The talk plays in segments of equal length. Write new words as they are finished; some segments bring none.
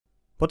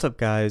What's up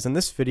guys, in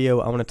this video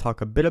I want to talk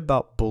a bit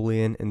about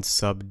Boolean and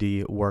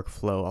SubD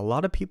workflow. A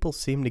lot of people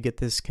seem to get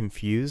this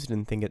confused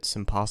and think it's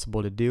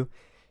impossible to do.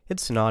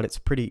 It's not, it's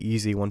pretty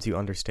easy once you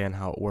understand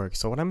how it works.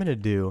 So what I'm going to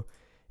do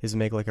is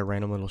make like a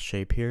random little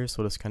shape here, so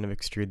we'll just kind of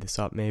extrude this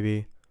up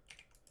maybe.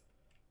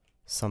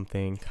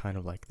 Something kind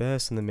of like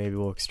this, and then maybe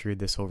we'll extrude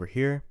this over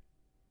here.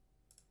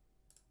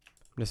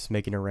 I'm just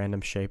making a random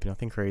shape,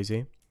 nothing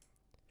crazy.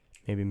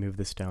 Maybe move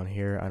this down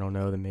here, I don't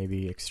know, then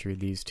maybe extrude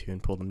these two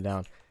and pull them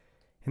down.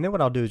 And then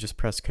what I'll do is just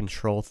press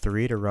Control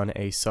 3 to run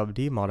a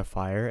SubD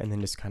modifier and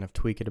then just kind of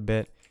tweak it a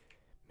bit.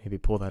 Maybe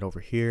pull that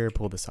over here,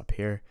 pull this up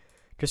here.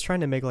 Just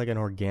trying to make like an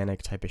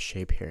organic type of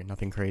shape here,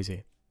 nothing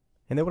crazy.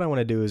 And then what I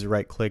want to do is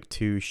right click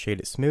to shade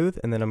it smooth,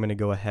 and then I'm going to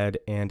go ahead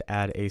and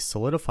add a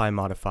solidify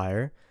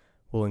modifier.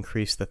 We'll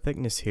increase the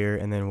thickness here,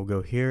 and then we'll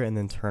go here and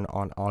then turn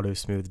on auto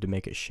smooth to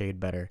make it shade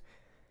better.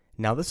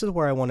 Now this is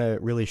where I want to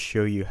really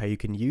show you how you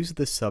can use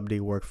the SubD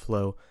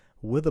workflow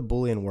with a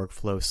Boolean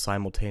workflow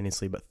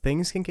simultaneously, but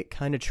things can get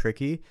kind of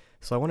tricky,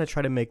 so I want to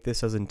try to make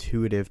this as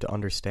intuitive to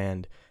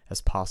understand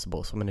as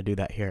possible, so I'm going to do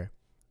that here.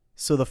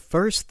 So the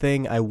first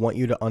thing I want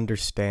you to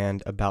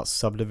understand about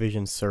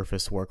subdivision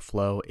surface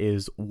workflow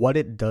is what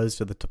it does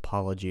to the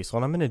topology. So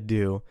what I'm going to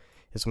do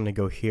is I'm going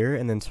to go here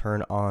and then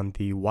turn on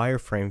the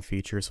wireframe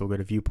feature, so we'll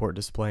go to viewport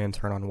display and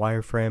turn on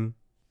wireframe.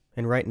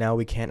 And right now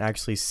we can't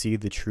actually see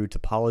the true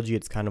topology.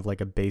 It's kind of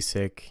like a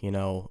basic,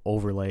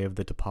 overlay of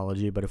the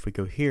topology. But if we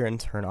go here and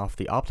turn off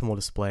the optimal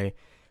display,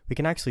 we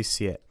can actually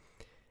see it.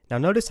 Now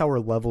notice our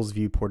levels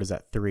viewport is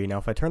at 3. Now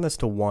if I turn this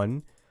to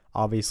 1,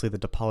 obviously the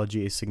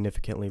topology is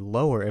significantly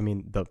lower.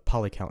 The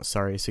poly count,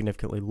 sorry, is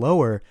significantly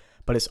lower,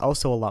 but it's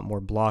also a lot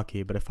more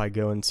blocky. But if I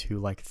go into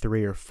like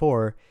 3 or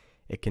 4,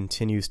 it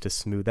continues to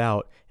smooth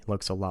out. It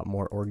looks a lot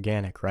more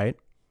organic, right?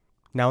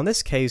 Now in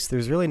this case,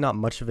 there's really not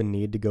much of a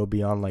need to go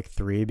beyond like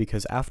 3,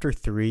 because after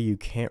 3 you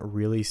can't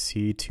really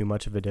see too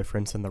much of a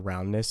difference in the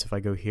roundness. If I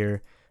go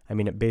here,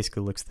 it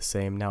basically looks the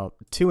same. Now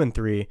 2 and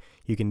 3,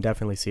 you can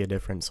definitely see a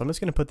difference. So I'm just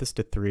going to put this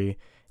to 3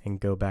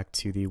 and go back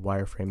to the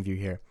wireframe view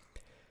here.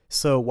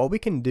 So what we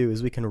can do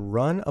is we can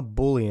run a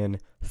Boolean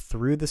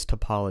through this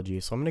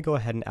topology. So I'm going to go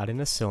ahead and add in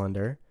a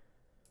cylinder.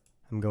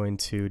 I'm going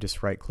to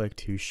just right click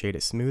to shade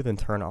it smooth and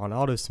turn on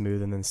auto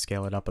smooth and then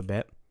scale it up a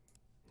bit.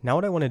 Now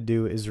what I want to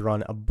do is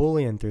run a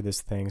Boolean through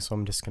this thing, so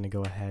I'm just going to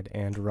go ahead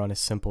and run a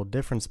simple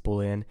difference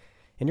Boolean,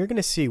 and you're going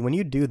to see when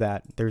you do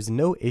that, there's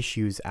no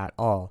issues at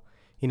all.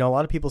 A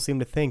lot of people seem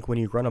to think when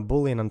you run a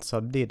Boolean on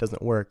SubD it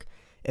doesn't work,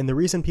 and the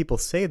reason people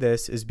say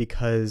this is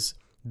because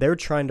they're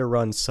trying to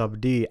run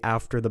SubD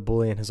after the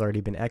Boolean has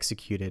already been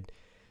executed.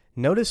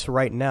 Notice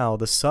right now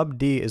the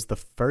SubD is the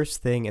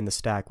first thing in the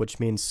stack, which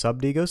means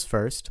SubD goes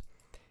first,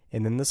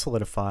 and then the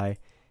solidify,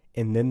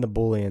 and then the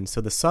Boolean.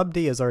 So the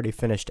SubD is already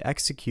finished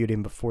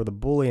executing before the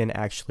Boolean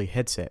actually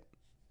hits it.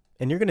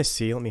 And you're going to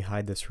see, let me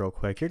hide this real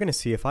quick. You're going to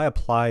see if I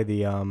apply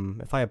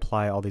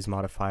all these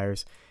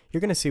modifiers,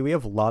 you're going to see we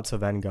have lots of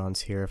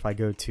endgons here. If I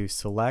go to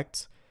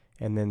select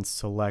and then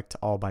select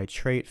all by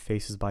trait,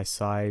 faces by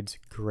sides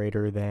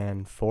greater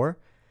than 4,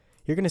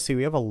 you're going to see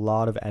we have a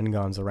lot of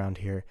endgons around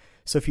here.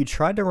 So if you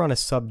tried to run a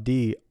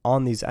SubD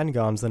on these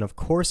endgons, then of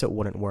course it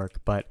wouldn't work,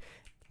 but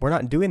we're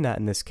not doing that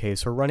in this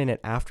case. We're running it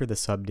after the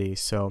SubD.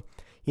 So,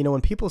 when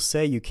people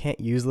say you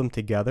can't use them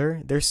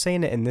together, they're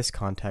saying it in this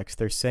context.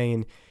 They're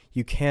saying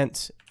you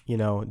can't,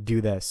 do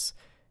this,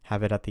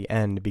 have it at the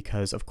end,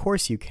 because of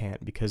course you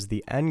can't, because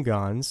the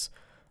endgons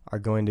are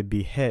going to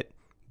be hit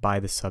by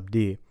the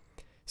SubD.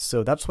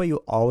 So that's why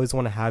you always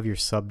want to have your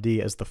SubD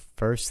as the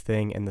first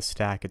thing in the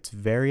stack. It's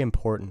very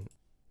important.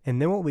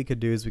 And then what we could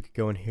do is we could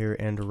go in here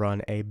and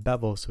run a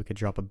bevel. So we could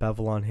drop a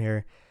bevel on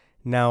here.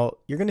 Now,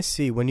 you're going to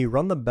see when you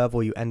run the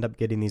bevel, you end up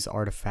getting these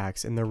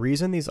artifacts. And the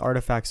reason these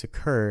artifacts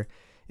occur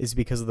is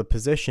because of the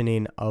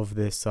positioning of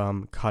this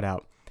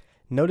cutout.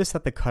 Notice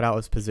that the cutout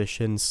is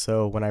positioned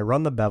so when I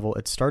run the bevel,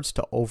 it starts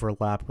to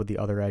overlap with the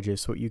other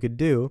edges. So what you could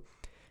do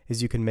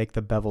is you can make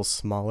the bevel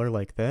smaller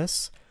like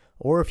this.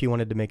 Or if you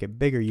wanted to make it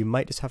bigger, you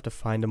might just have to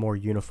find a more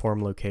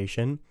uniform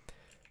location.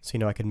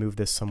 So, I could move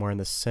this somewhere in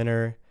the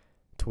center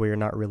to where you're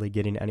not really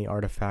getting any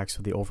artifacts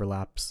with the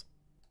overlaps.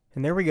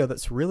 And there we go,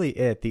 that's really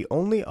it. The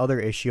only other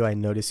issue I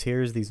notice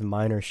here is these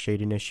minor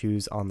shading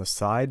issues on the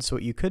side. So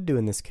what you could do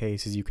in this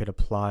case is you could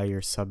apply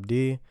your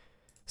SubD,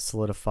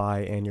 solidify,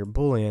 and your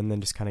Boolean, then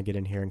just kind of get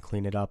in here and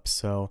clean it up.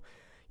 So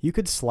you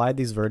could slide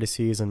these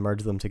vertices and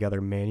merge them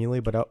together manually,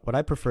 but what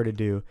I prefer to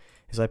do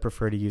is I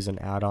prefer to use an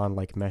add-on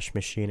like Mesh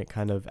Machine. It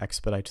kind of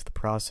expedites the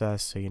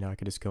process. So, I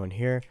could just go in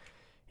here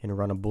and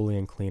run a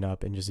Boolean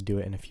cleanup and just do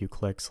it in a few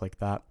clicks like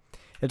that.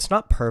 It's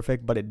not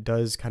perfect, but it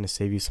does kind of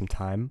save you some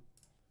time.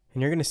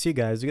 And you're going to see,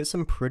 guys, we get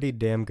some pretty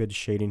damn good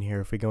shading here.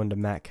 If we go into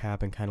matte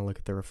cap and kind of look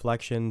at the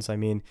reflections,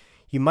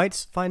 you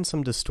might find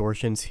some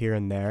distortions here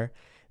and there.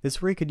 This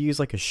is where you could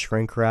use like a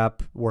shrink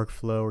wrap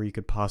workflow, or you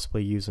could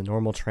possibly use a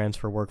normal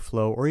transfer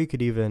workflow, or you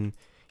could even,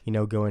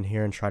 go in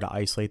here and try to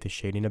isolate the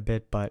shading a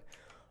bit. But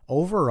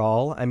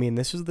overall,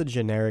 this is the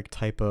generic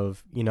type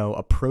of,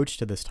 approach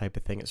to this type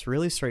of thing. It's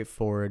really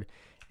straightforward.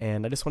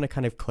 and I just want to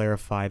kind of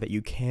clarify that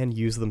you can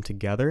use them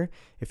together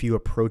if you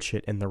approach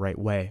it in the right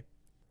way.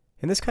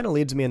 And this kind of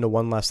leads me into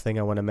one last thing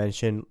I want to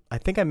mention. I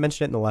think I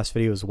mentioned it in the last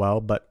video as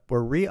well, but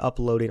we're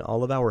re-uploading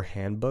all of our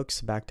handbooks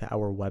back to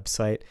our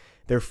website.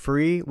 They're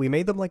free. We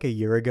made them like a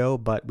year ago,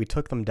 but we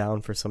took them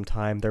down for some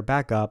time. They're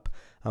back up.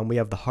 We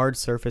have the hard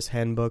surface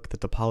handbook, the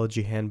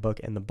topology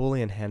handbook, and the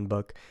Boolean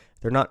handbook.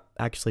 They're not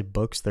actually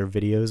books, they're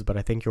videos, but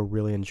I think you'll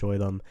really enjoy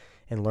them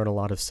and learn a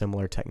lot of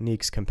similar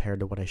techniques compared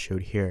to what I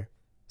showed here.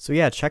 So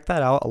yeah, check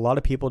that out. A lot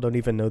of people don't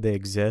even know they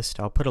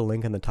exist. I'll put a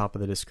link in the top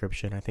of the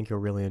description. I think you'll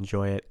really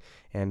enjoy it.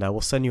 And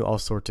we'll send you all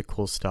sorts of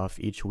cool stuff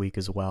each week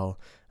as well,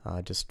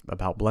 just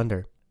about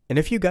Blender. And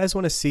if you guys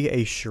want to see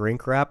a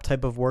shrink wrap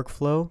type of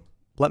workflow,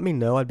 let me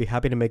know. I'd be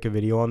happy to make a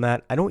video on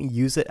that. I don't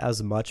use it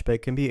as much, but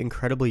it can be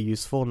incredibly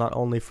useful, not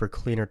only for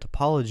cleaner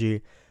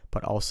topology,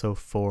 but also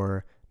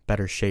for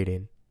better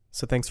shading.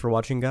 So thanks for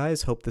watching,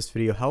 guys. Hope this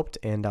video helped,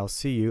 and I'll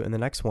see you in the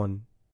next one.